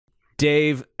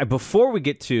Dave, before we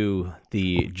get to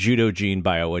the Judo Gene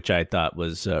bio, which I thought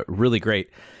was really great,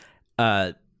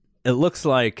 it looks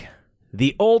like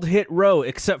the old hit row,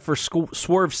 except for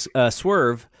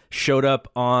Swerve, showed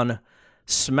up on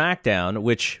SmackDown,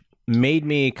 which made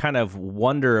me kind of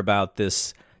wonder about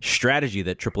this strategy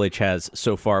that Triple H has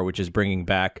so far, which is bringing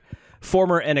back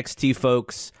former NXT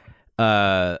folks.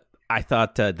 I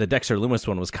thought the Dexter Lumis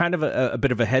one was kind of a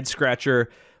bit of a head scratcher.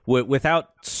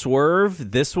 Without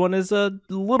Swerve, this one is a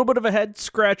little bit of a head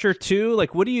scratcher too.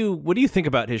 Like, what do you think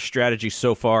about his strategy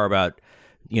so far about,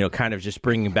 kind of just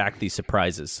bringing back these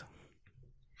surprises?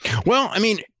 Well, I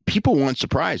mean, people want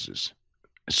surprises.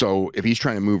 So if he's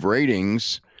trying to move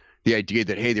ratings, the idea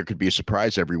that, hey, there could be a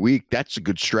surprise every week, that's a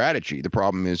good strategy. The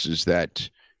problem is that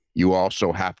you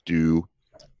also have to,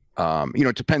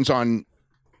 it depends on,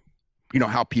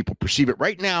 how people perceive it.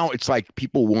 Right now, it's like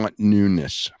people want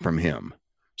newness from him.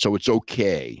 So it's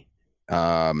okay.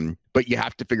 But you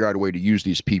have to figure out a way to use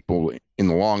these people in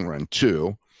the long run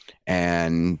too.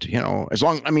 And,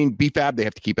 BFAB, they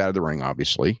have to keep out of the ring,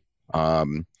 obviously. As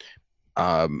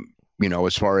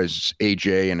far as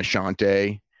AJ and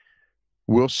Ashante,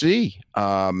 we'll see.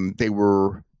 They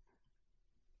were,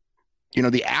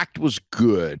 the act was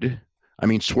good. I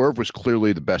mean, Swerve was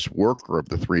clearly the best worker of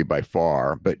the three by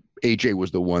far, but AJ was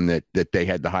the one that they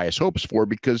had the highest hopes for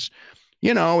because,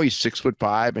 he's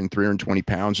 6'5" and 320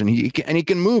 pounds, and he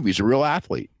can move. He's a real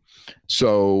athlete.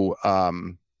 So, how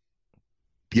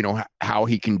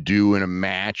he can do in a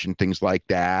match and things like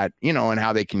that, and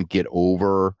how they can get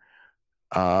over.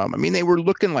 They were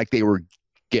looking like they were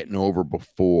getting over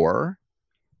before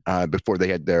they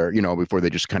had their, before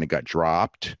they just kind of got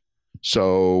dropped.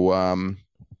 So,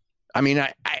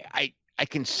 I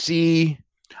can see.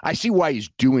 I see why he's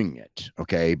doing it,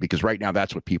 okay? Because right now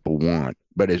that's what people want.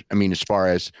 But as far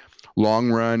as long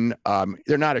run,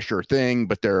 they're not a sure thing,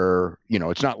 but they're,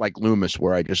 it's not like Loomis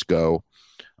where I just go,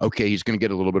 okay, he's going to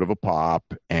get a little bit of a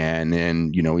pop, and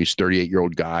then, he's a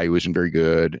 38-year-old guy who isn't very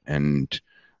good, and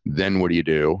then what do you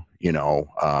do?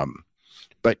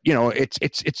 But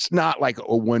it's not like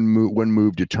one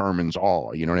move determines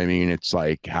all. You know what I mean? It's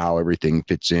like how everything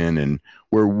fits in, and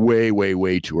we're way, way,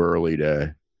 way too early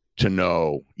to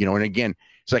know. And again,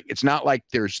 it's like it's not like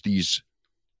there's these,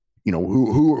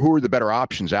 who are the better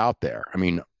options out there. I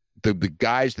mean, the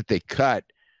guys that they cut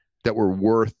that were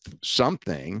worth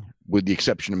something, with the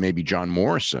exception of maybe John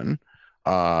Morrison,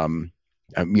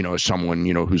 as someone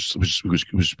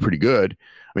who's pretty good.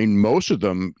 I mean, most of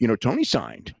them, Tony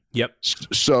signed. Yep.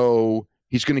 So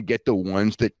he's going to get the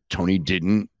ones that Tony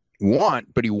didn't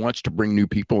want, but he wants to bring new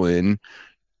people in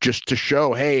just to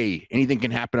show, hey, anything can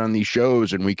happen on these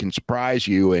shows and we can surprise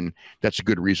you. And that's a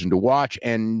good reason to watch.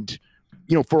 And,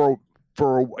 you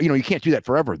can't do that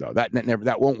forever though.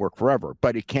 That won't work forever,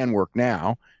 but it can work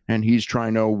now. And he's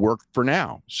trying to work for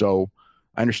now. So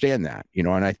I understand that,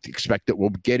 and I expect that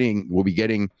we'll be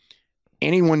getting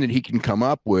anyone that he can come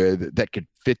up with that could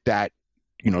fit that,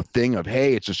 thing of,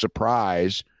 hey, it's a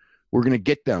surprise. We're going to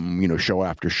get them, show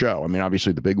after show. I mean,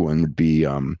 obviously the big one would be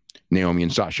Naomi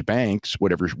and Sasha Banks,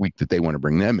 whatever week that they want to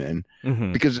bring them in.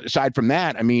 Mm-hmm. Because aside from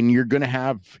that, I mean, you're going to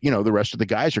have, the rest of the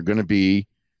guys are going to be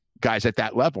guys at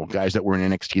that level, guys that were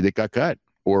in NXT that got cut,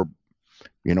 or,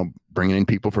 bringing in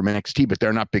people from NXT, but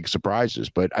they're not big surprises.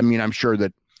 But I mean, I'm sure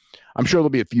there'll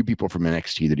be a few people from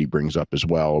NXT that he brings up as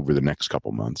well over the next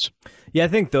couple months. Yeah, I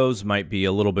think those might be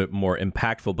a little bit more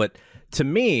impactful. But to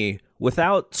me,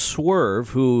 without Swerve,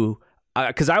 who,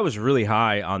 because I was really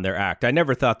high on their act. I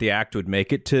never thought the act would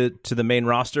make it to the main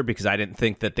roster because I didn't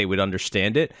think that they would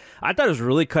understand it. I thought it was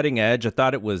really cutting edge. I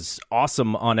thought it was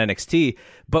awesome on NXT.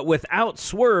 But without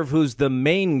Swerve, who's the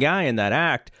main guy in that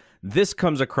act, this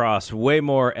comes across way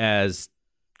more as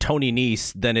Tony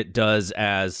Nese than it does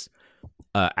as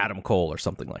Adam Cole or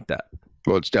something like that.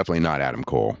 Well, it's definitely not Adam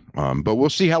Cole. But we'll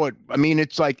see how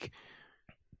it's like,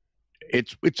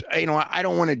 I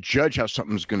don't want to judge how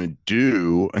something's going to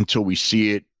do until we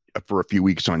see it for a few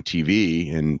weeks on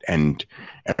TV and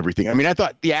everything. I mean, I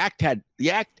thought the act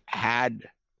had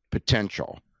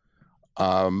potential.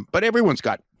 But everyone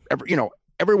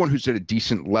who's at a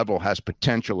decent level has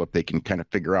potential if they can kind of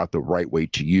figure out the right way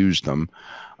to use them.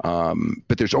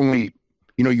 But there's only,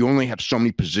 you only have so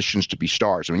many positions to be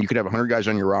stars. I mean, you could have 100 guys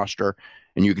on your roster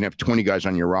and you can have 20 guys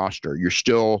on your roster. You're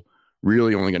still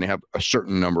really only going to have a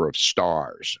certain number of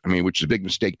stars. I mean, which is a big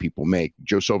mistake people make.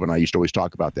 Joe Silva and I used to always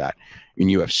talk about that in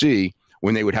UFC.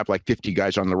 when they would have like 50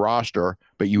 guys on the roster,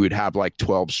 but you would have like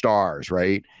 12 stars,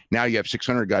 right? Now you have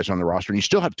 600 guys on the roster and you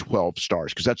still have 12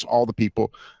 stars because that's all the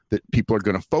people that people are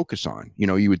going to focus on. You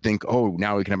know, you would think, oh,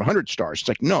 now we can have 100 stars. It's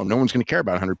like, no one's going to care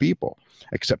about 100 people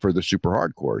except for the super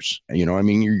hardcores. You know, I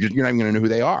mean, you're not even going to know who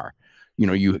they are. You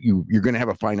know, you're going to have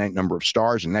a finite number of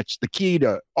stars, and that's the key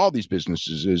to all these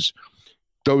businesses is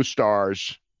those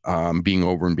stars being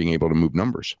over and being able to move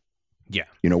numbers. Yeah.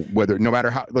 You know, no matter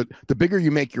how, the bigger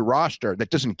you make your roster, that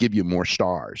doesn't give you more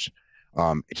stars.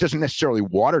 It doesn't necessarily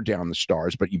water down the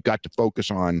stars, but you've got to focus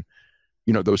on,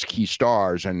 you know, those key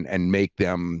stars and make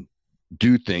them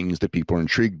do things that people are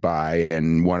intrigued by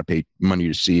and want to pay money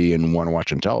to see and want to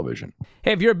watch on television.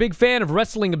 Hey, if you're a big fan of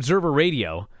Wrestling Observer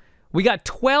Radio, we got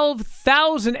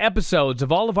 12,000 episodes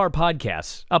of all of our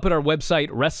podcasts up at our website,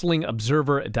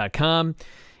 WrestlingObserver.com.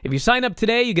 If you sign up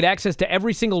today, you get access to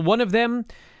every single one of them.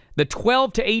 The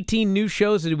 12 to 18 new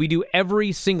shows that we do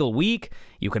every single week.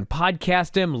 You can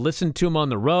podcast them, listen to them on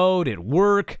the road, at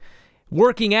work,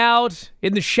 working out,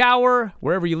 in the shower,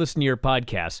 wherever you listen to your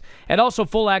podcasts. And also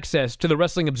full access to the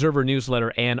Wrestling Observer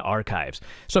newsletter and archives.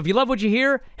 So if you love what you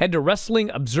hear, head to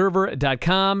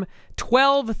WrestlingObserver.com.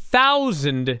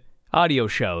 12,000 audio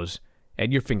shows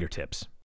at your fingertips.